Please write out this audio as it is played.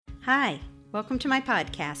Hi, welcome to my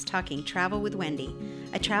podcast, Talking Travel with Wendy.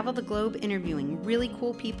 I travel the globe interviewing really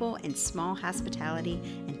cool people in small hospitality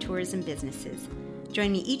and tourism businesses.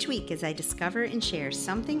 Join me each week as I discover and share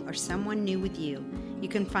something or someone new with you. You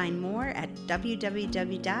can find more at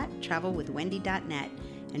www.travelwithwendy.net.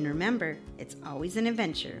 And remember, it's always an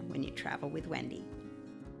adventure when you travel with Wendy.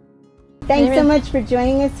 Thanks so much for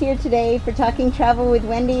joining us here today for Talking Travel with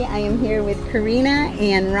Wendy. I am here with Karina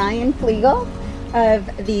and Ryan Flegel of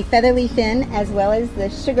the Featherleaf Inn as well as the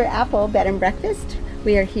Sugar Apple Bed and Breakfast.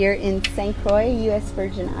 We are here in St. Croix, U.S.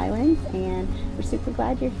 Virgin Islands, and we're super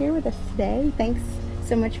glad you're here with us today. Thanks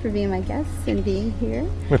so much for being my guests and being here.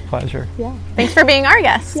 With pleasure. Yeah. Thanks for being our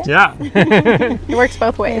guest. Yeah. It works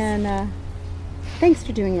both ways. And thanks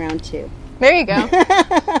for doing round 2. There you go.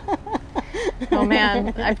 Oh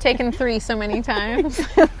man, I've taken 3 so many times.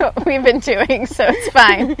 We've been doing, so it's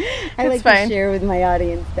fine. I like to share with my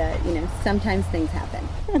audience that, sometimes things happen.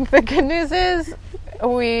 The good news is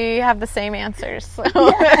we have the same answers, so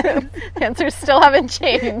the answers still haven't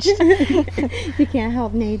changed. You can't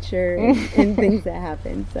help nature and things that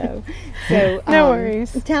happen. So no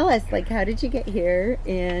worries. Tell us, how did you get here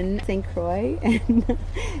in St. Croix? And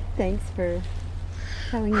thanks for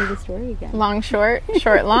telling me the story again. Long, short,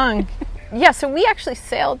 short, long. Yeah, so we actually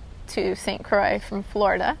sailed to St. Croix from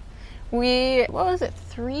Florida. 5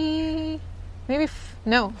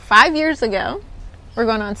 years ago. We're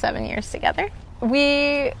going on 7 years together.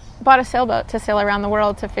 We bought a sailboat to sail around the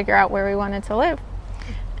world to figure out where we wanted to live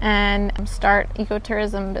and start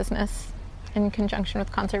ecotourism business in conjunction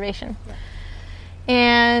with conservation. Yeah.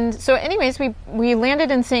 And so anyways, we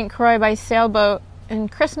landed in St. Croix by sailboat in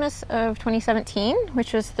Christmas of 2017,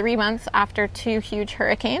 which was 3 months after 2 huge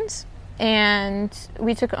hurricanes. And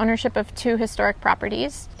we took ownership of 2 historic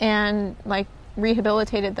properties and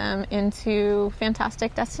rehabilitated them into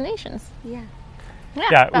fantastic destinations. Yeah.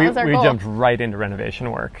 We jumped right into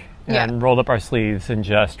renovation work and rolled up our sleeves and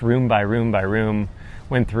just room by room by room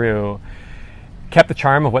went through, kept the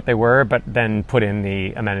charm of what they were, but then put in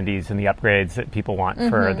the amenities and the upgrades that people want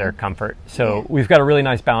for their comfort. So we've got a really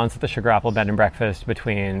nice balance at the Sugar Apple Bed and Breakfast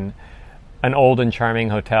between an old and charming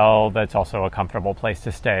hotel that's also a comfortable place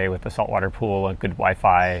to stay with a saltwater pool, a good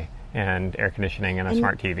Wi-Fi, and air conditioning and a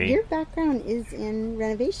smart TV. Your background is in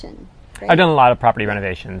renovation, right? I've done a lot of property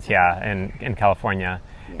renovations, in California.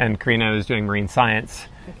 Yeah. And Karina is doing marine science.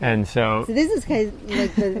 Okay. And so this is kind of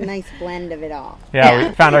like the nice blend of it all. Yeah,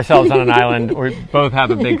 we found ourselves on an island. We both have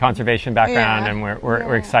a big conservation background, and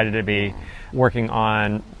we're excited to be working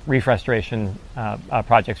on reef restoration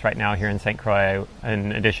projects right now here in St. Croix,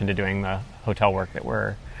 in addition to doing the hotel work that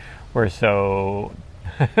we're so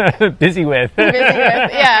busy with.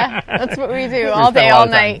 Yeah, that's what we do all day, all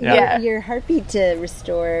night. Yeah. Your heartbeat to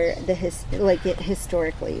restore it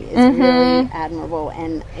historically is really admirable,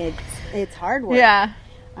 and it's hard work. Yeah.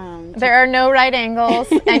 There are no right angles,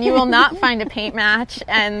 and you will not find a paint match,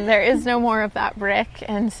 and there is no more of that brick.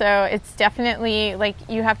 And so it's definitely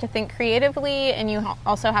you have to think creatively, and you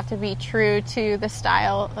also have to be true to the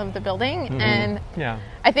style of the building. Mm-hmm. And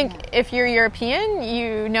I think if you're European,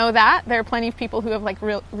 you know that there are plenty of people who have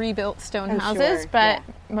rebuilt stone houses, but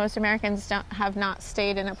most Americans have not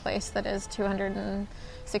stayed in a place that is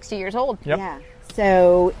 260 years old. Yep. Yeah.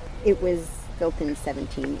 So it was built in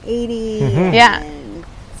 1780. Mm-hmm. And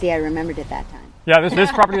see, I remembered it that time. Yeah,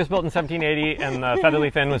 this property was built in 1780, and the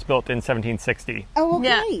Featherleaf Inn was built in 1760. Oh,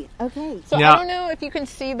 okay. Yeah. Okay. So I don't know if you can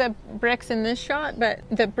see the bricks in this shot, but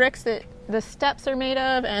the bricks that the steps are made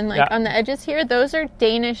of and on the edges here, those are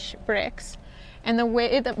Danish bricks. And the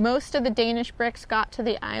way that most of the Danish bricks got to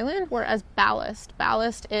the island were as ballast.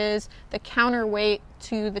 Ballast is the counterweight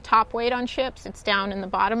to the top weight on ships. It's down in the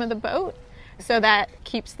bottom of the boat. So that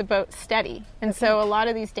keeps the boat steady. And so a lot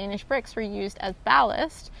of these Danish bricks were used as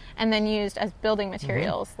ballast and then used as building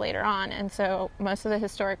materials later on. And so most of the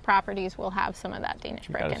historic properties will have some of that Danish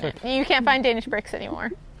brick in it. You can't find Danish bricks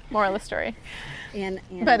anymore. Moral of the story.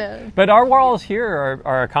 But our walls here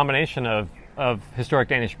are a combination of historic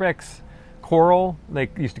Danish bricks, coral. They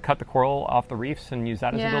used to cut the coral off the reefs and use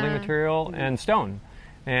that as a building material, and stone.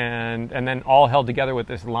 And then all held together with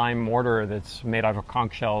this lime mortar that's made out of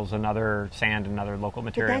conch shells and other sand and other local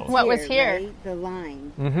materials. What was here? Right? The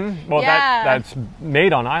lime. Mm-hmm. Well, that's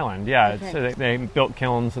made on island. Yeah, okay. They built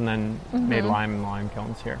kilns and then made lime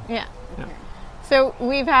kilns here. Yeah. So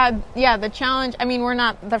we've had the challenge. I mean, we're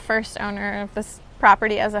not the first owner of this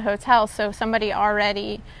property as a hotel, so somebody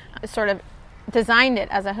already sort of designed it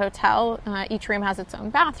as a hotel. Each room has its own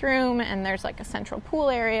bathroom, and there's a central pool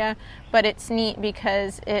area, but it's neat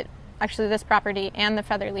because it actually this property and the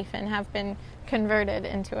Featherleaf Inn have been converted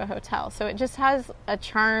into a hotel. So it just has a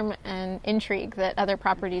charm and intrigue that other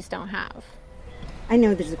properties don't have. I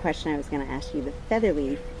know there's a question I was going to ask you. The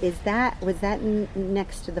Featherleaf, was that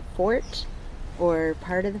next to the fort or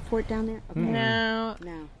part of the fort down there? Okay. No.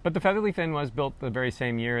 But the Featherleaf Inn was built the very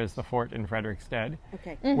same year as the fort in Frederiksted.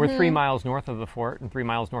 Okay. Mm-hmm. We're 3 miles north of the fort and 3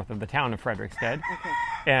 miles north of the town of Frederiksted. Okay.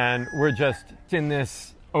 And we're just in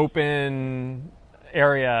this open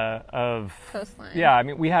area of coastline. Yeah, I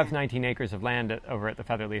mean, we have 19 acres of land over at the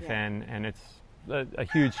Featherleaf Inn, and it's a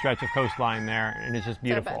huge stretch of coastline there, and it's just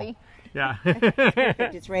beautiful. So, buddy. Yeah.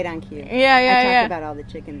 Perfect. It's right on cue. Yeah. I talk about all the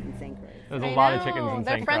chickens in St. Croix. There's a lot of chickens in St.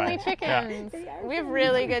 Croix. They're friendly chickens. Yeah. We have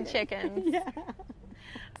really good chickens. Yeah.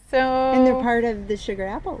 So And they're part of the Sugar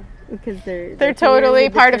Apple because they're totally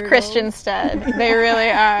part of Christiansted. They really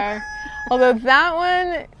are. Although that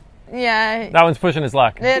one, that one's pushing his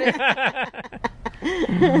luck.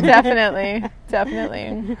 Definitely. So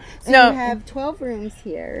you have 12 rooms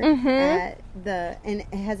here at and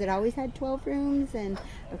has it always had 12 rooms? And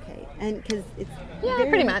because it's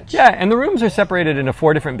pretty much. Yeah, and the rooms are separated into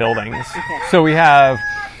 4 different buildings. Okay. So we have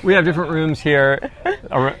different rooms here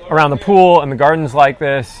around the pool and the gardens like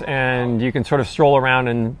this, and you can sort of stroll around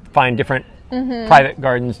and find different private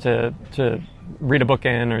gardens to read a book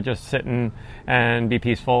in or just sit in and be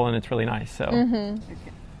peaceful, and it's really nice. So.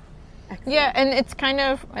 Yeah, and it's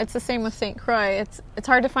the same with St. Croix. It's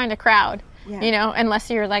hard to find a crowd, unless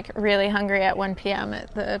you're like really hungry at 1 p.m.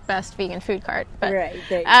 at the best vegan food cart. But, right.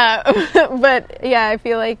 But yeah, I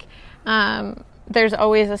feel like there's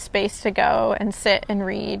always a space to go and sit and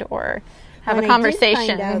read or have a conversation. I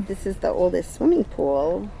did find out this is the oldest swimming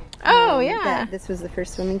pool. Oh, yeah. This was the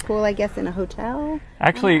first swimming pool, I guess, in a hotel.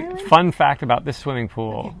 Actually, fun fact about this swimming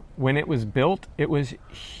pool, when it was built, it was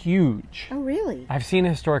huge. Oh, really? I've seen a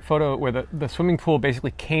historic photo where the swimming pool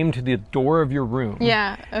basically came to the door of your room.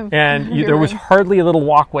 Yeah. And there was hardly a little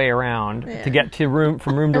walkway around to get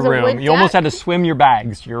from room to room. You almost had to swim your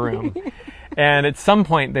bags to your room. And at some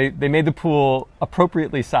point, they made the pool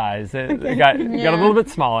appropriately sized. It got a little bit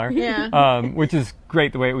smaller, which is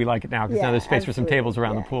great the way we like it now, because now there's space for some tables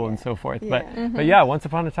around the pool and so forth. But once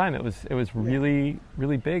upon a time, it was really,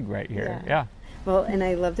 really big right here. Yeah. Well, and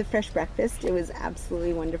I love the fresh breakfast. It was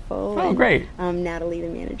absolutely wonderful. Oh, great. Natalie, the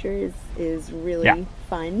manager, is really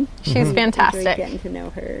fun. She's fantastic. Getting to know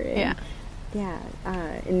her. And,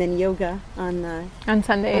 and then yoga on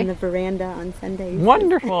Sunday on the veranda on Sundays.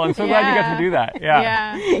 Wonderful! I'm so glad you got to do that.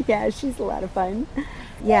 Yeah, she's a lot of fun.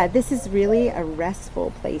 Yeah, this is really a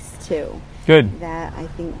restful place too. Good. That I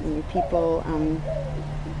think people,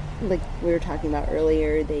 like we were talking about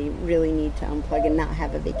earlier, they really need to unplug and not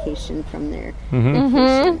have a vacation from their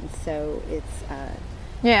vacation. So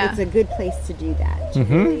it's a good place to do that, to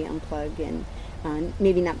really unplug and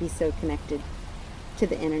maybe not be so connected to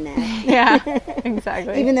the internet. Yeah,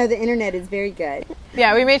 exactly. Even though the internet is very good.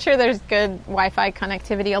 Yeah, we made sure there's good Wi-Fi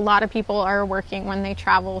connectivity. A lot of people are working when they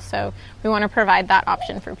travel, so we want to provide that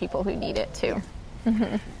option for people who need it too.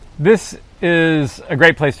 This is a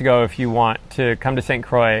great place to go if you want to come to St.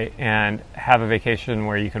 Croix and have a vacation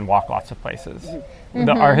where you can walk lots of places.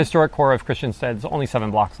 Our historic core of Christiansted is only 7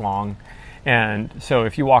 blocks long, and so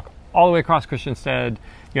if you walk all the way across Christiansted,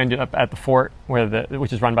 you end up at the fort,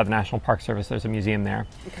 which is run by the National Park Service. There's a museum there.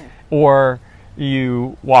 Okay. Or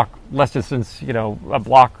you walk less distance, a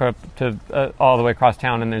block up to all the way across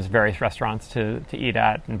town, and there's various restaurants to eat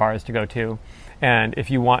at and bars to go to. And if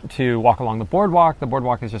you want to walk along the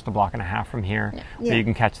boardwalk is just a block and a half from here. So you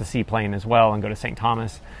can catch the seaplane as well and go to St.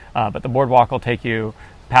 Thomas. But the boardwalk will take you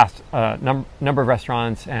past a number of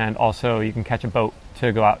restaurants, and also you can catch a boat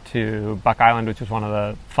to go out to Buck Island, which is one of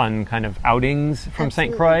the fun kind of outings from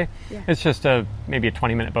St. Croix. Yeah. It's just maybe a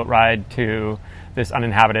 20-minute boat ride to this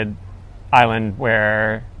uninhabited island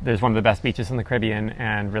where there's one of the best beaches in the Caribbean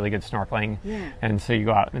and really good snorkeling. Yeah. And so you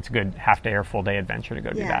go out and it's a good half-day or full-day adventure to go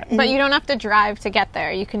do that. But you don't have to drive to get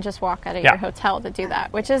there. You can just walk out of your hotel to do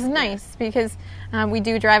that, which is nice because we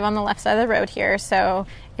do drive on the left side of the road here. So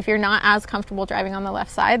if you're not as comfortable driving on the left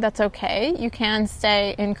side, that's okay. You can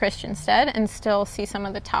stay in Christiansted and still see some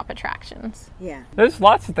of the top attractions. Yeah. There's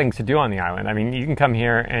lots of things to do on the island. I mean, you can come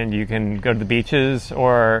here and you can go to the beaches,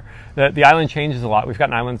 or the island changes a lot. We've got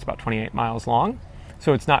an island that's about 28 miles long.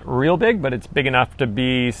 So it's not real big, but it's big enough to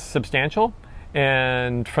be substantial.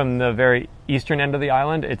 And from the very eastern end of the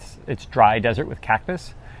island, it's dry desert with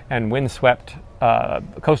cactus and windswept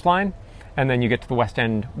coastline. And then you get to the west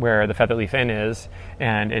end where the Featherleaf Inn is,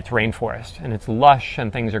 and it's rainforest. And it's lush,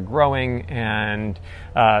 and things are growing, and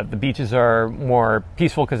the beaches are more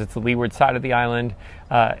peaceful because it's the leeward side of the island.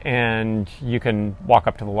 and you can walk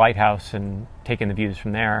up to the lighthouse and take in the views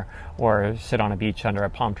from there, or sit on a beach under a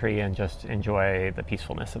palm tree and just enjoy the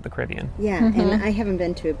peacefulness of the Caribbean. Yeah, and I haven't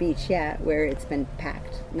been to a beach yet where it's been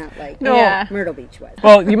packed, not like Myrtle Beach was.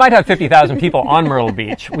 Well, you might have 50,000 people on Myrtle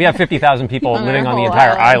Beach. We have 50,000 people living on the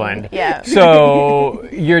entire island. Yeah. So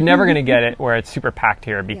you're never going to get it where it's super packed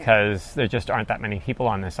here because there just aren't that many people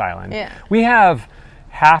on this island. Yeah. We have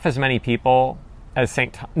half as many people as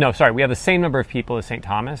we have the same number of people as St.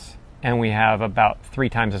 Thomas, and we have about 3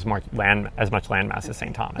 times as much landmass as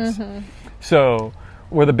St. Thomas. So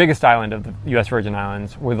we're the biggest island of the U.S. Virgin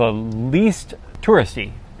Islands. We're the least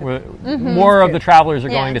touristy. More of the travelers are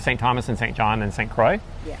going to St. Thomas and St. John than St. Croix.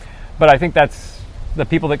 Yeah. But I think that's the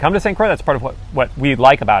people that come to St. Croix, that's part of what we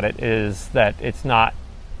like about it, is that it's not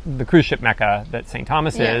the cruise ship mecca that St.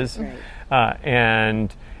 Thomas is. Right.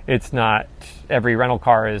 And it's not every rental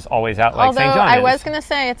car is always out like St. John is. Although I was going to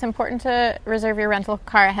say it's important to reserve your rental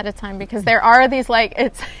car ahead of time, because there are these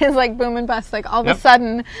it's like boom and bust. Like all of a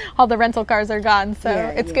sudden, all the rental cars are gone. So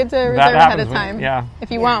it's good to reserve ahead of time if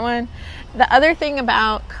you want one. The other thing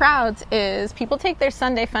about crowds is people take their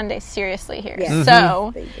Sunday fun day seriously here. Yeah.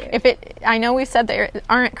 So I know we said there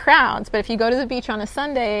aren't crowds, but if you go to the beach on a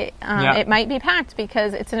Sunday, it might be packed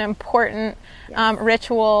because it's an important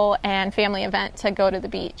ritual and family event to go to the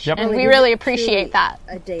beach. Yep. And we really appreciate that.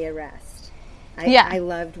 A day of rest. I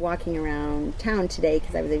loved walking around town today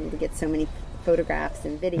because I was able to get so many photographs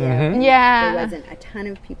and video. Yeah. There wasn't a ton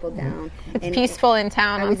of people down. It's peaceful in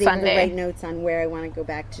town on Sunday. I was able to write notes on where I want to go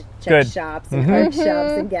back to check shops and art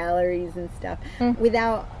shops and galleries and stuff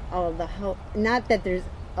without all of the help. Not that there's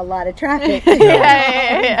a lot of traffic to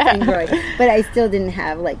go but I still didn't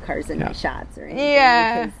have like cars in my shots or anything.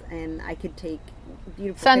 Yeah. And I could take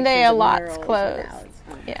beautiful Sunday pictures a lot's closed.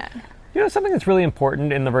 Yeah. You know, something that's really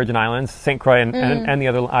important in the Virgin Islands, St. Croix and the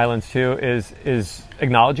other islands too, is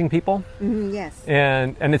acknowledging people. Yes.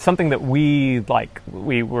 And it's something that we like.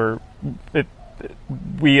 We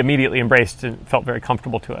immediately embraced and felt very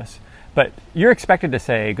comfortable to us. But you're expected to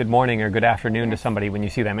say good morning or good afternoon to somebody when you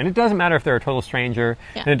see them. And it doesn't matter if they're a total stranger.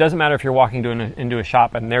 And it doesn't matter if you're walking into a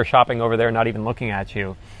shop and they're shopping over there not even looking at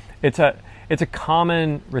you. It's a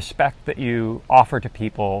common respect that you offer to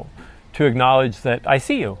people to acknowledge that I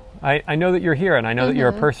see you. I know that you're here, and I know that you're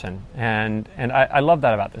a person, and I love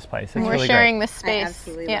that about this place. It's we're really sharing great. this space. I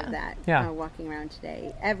absolutely love that. Yeah. Walking around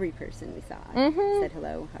today, every person we saw said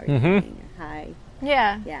hello, how are you doing, or hi.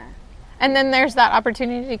 Yeah. Yeah. And then there's that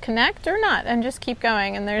opportunity to connect or not, and just keep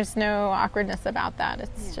going. And there's no awkwardness about that.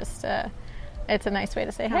 It's just it's a nice way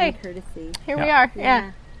to say, hey, courtesy. Here we are.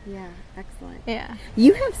 Yeah. Yeah, excellent. Yeah.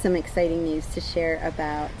 You have some exciting news to share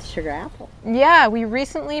about Sugar Apple. Yeah, we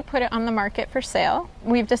recently put it on the market for sale.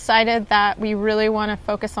 We've decided that we really want to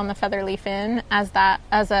focus on the Featherleaf Inn as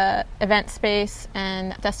a event space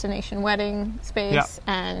and destination wedding space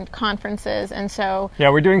and conferences. And so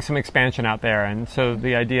we're doing some expansion out there, and so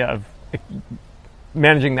the idea of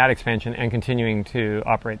managing that expansion and continuing to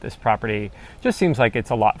operate this property just seems like it's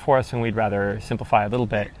a lot for us, and we'd rather simplify a little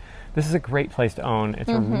bit. This is a great place to own. It's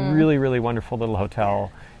a really, really wonderful little hotel.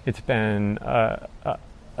 It's been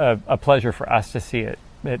a pleasure for us to see it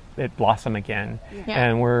blossom again,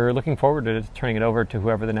 and we're looking forward to turning it over to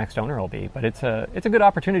whoever the next owner will be. But it's a good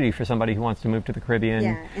opportunity for somebody who wants to move to the Caribbean.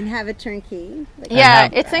 Yeah, and have a turnkey.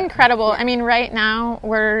 It's incredible. I mean, right now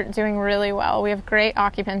we're doing really well. We have great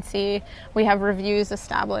occupancy. We have reviews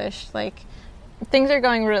established. Things are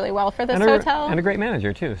going really well for this hotel, and a great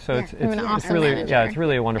manager too. So it's awesome really manager. It's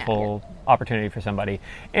really a wonderful opportunity for somebody.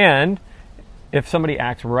 And if somebody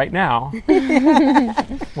acts right now,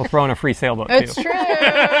 we'll throw in a free sailboat too. It's true.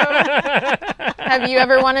 Have you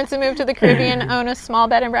ever wanted to move to the Caribbean, own a small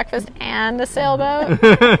bed and breakfast and a sailboat?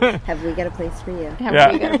 Have we got a place for you?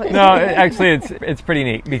 Actually, it's pretty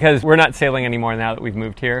neat because we're not sailing anymore now that we've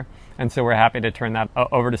moved here. And so we're happy to turn that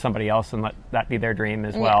over to somebody else and let that be their dream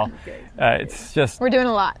as well. It's just we're doing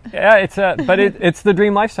a lot. Yeah, it's the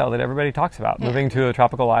dream lifestyle that everybody talks about. Moving to a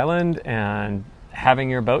tropical island and having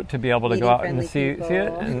your boat to be able to go out and see it.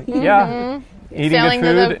 And eating sailing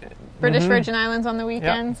good food. To the British Virgin Islands on the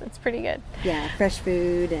weekends. Yep. It's pretty good. Yeah, fresh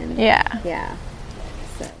food and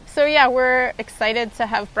So we're excited to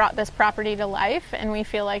have brought this property to life, and we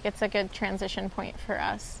feel like it's a good transition point for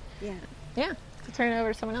us. Yeah. To turn it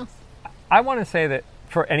over to someone else. I want to say that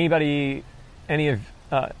for any of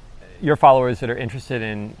your followers that are interested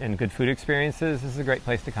in good food experiences, this is a great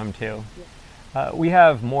place to come to. We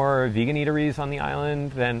have more vegan eateries on the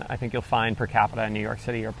island than I think you'll find per capita in New York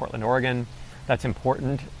City or Portland, Oregon. That's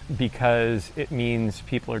important because it means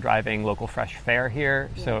people are driving local fresh fare here.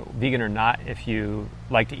 Yeah. So vegan or not, if you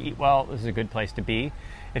like to eat well, this is a good place to be.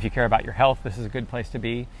 If you care about your health, this is a good place to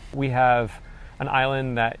be. We have an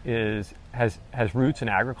island that has roots in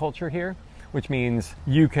agriculture here, which means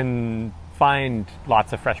you can find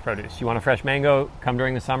lots of fresh produce. You want a fresh mango, come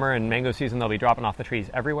during the summer and mango season, they'll be dropping off the trees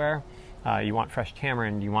everywhere. You want fresh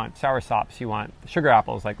tamarind, you want soursops, you want sugar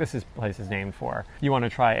apples, like this place is named for. You want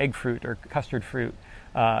to try egg fruit or custard fruit.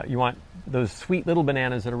 You want those sweet little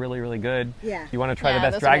bananas that are really, really good. Yeah. You want to try the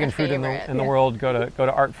best dragon fruit in the world, go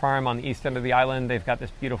to Art Farm on the east end of the island. They've got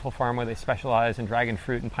this beautiful farm where they specialize in dragon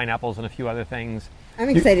fruit and pineapples and a few other things. I'm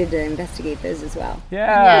excited to investigate those as well.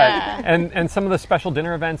 Yeah. And some of the special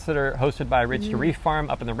dinner events that are hosted by Ridge to Reef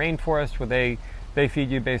Farm up in the rainforest, where they feed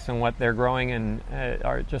you based on what they're growing and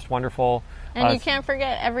are just wonderful. And you can't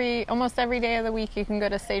forget, almost every day of the week you can go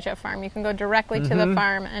to Seja Farm. You can go directly to the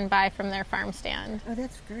farm and buy from their farm stand. Oh,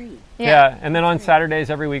 that's great. Yeah, and then on Saturdays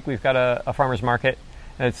every week we've got a farmer's market.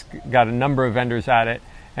 It's got a number of vendors at it,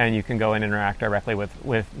 and you can go and interact directly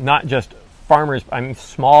with not just farmers,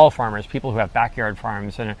 small farmers, people who have backyard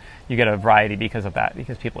farms, and you get a variety because of that,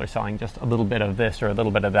 because people are selling just a little bit of this or a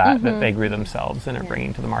little bit of that that they grew themselves and are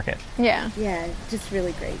bringing to the market. Yeah, just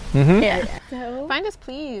really great. Yeah. So find us,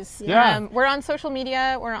 please. We're on social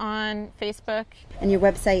media. We're on Facebook. And your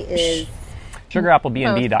website is?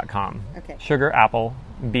 SugarAppleBnB.com. Okay. Sugar Apple,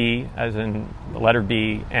 B as in the letter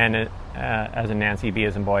B, and as in Nancy, B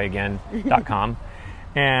as in boy again, .com.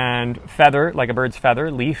 And feather, like a bird's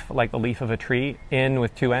feather, leaf, like the leaf of a tree, in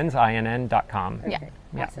with 2 N's, INN.com. Okay.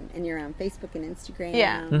 Awesome. And you're on Facebook and Instagram.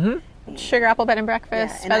 Yeah. Sugar Apple Bed and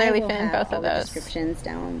Breakfast, Featherleaf Inn, both of those. Descriptions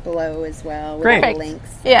down below as well. With Great. All the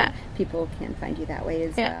links. Yeah. People can find you that way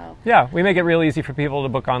as well. Yeah, we make it real easy for people to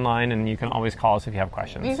book online, and you can always call us if you have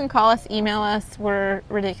questions. You can call us, email us. We're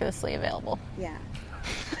ridiculously available. Yeah.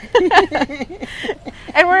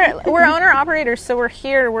 And we're owner operators, so we're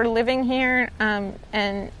here, we're living here,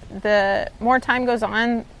 and the more time goes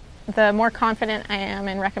on, the more confident I am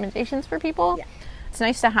in recommendations for people. Yeah. It's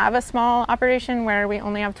nice to have a small operation where we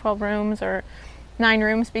only have 12 rooms or 9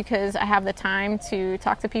 rooms, because I have the time to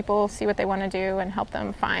talk to people, see what they want to do, and help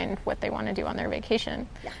them find what they want to do on their vacation.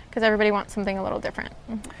 Because everybody wants something a little different.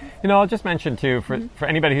 You know, I'll just mention too, for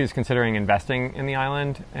anybody who's considering investing in the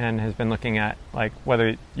island and has been looking at, like,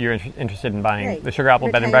 whether you're interested in buying the Sugar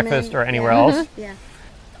Apple Bed and Breakfast or anywhere else,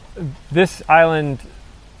 this island,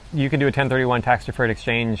 you can do a 1031 tax-deferred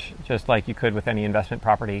exchange just like you could with any investment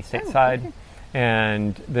property stateside.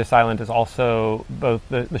 And this island is also both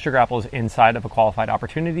the Sugar Apple is inside of a qualified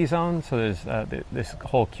opportunity zone, so there's this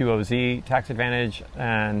whole QOZ tax advantage,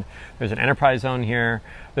 and there's an enterprise zone here.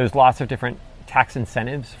 There's lots of different tax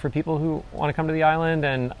incentives for people who want to come to the island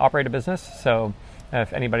and operate a business. So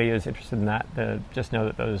if anybody is interested in that, just know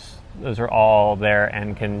that those are all there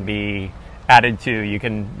and can be added to. You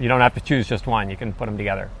don't have to choose just one. You can put them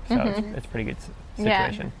together. So it's a pretty good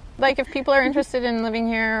situation. Yeah. Like, if people are interested in living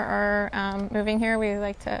here or moving here, we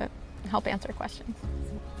like to help answer questions.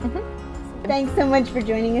 Thanks so much for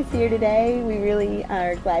joining us here today. We really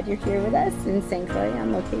are glad you're here with us in St. Croix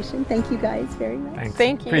on location. Thank you guys very much. Thanks.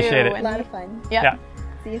 Thank you. Appreciate it. A lot of fun. Yeah.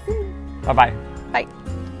 See you soon. Bye-bye. Bye.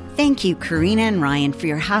 Thank you, Karina and Ryan, for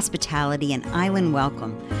your hospitality and island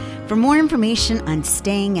welcome. For more information on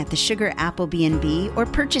staying at the Sugar Apple B&B or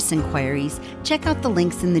purchase inquiries, check out the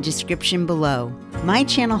links in the description below. My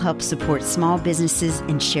channel helps support small businesses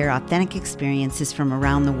and share authentic experiences from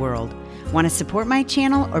around the world. Want to support my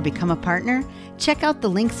channel or become a partner? Check out the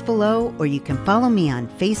links below, or you can follow me on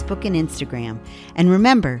Facebook and Instagram. And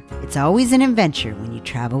remember, it's always an adventure when you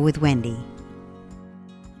travel with Wendy.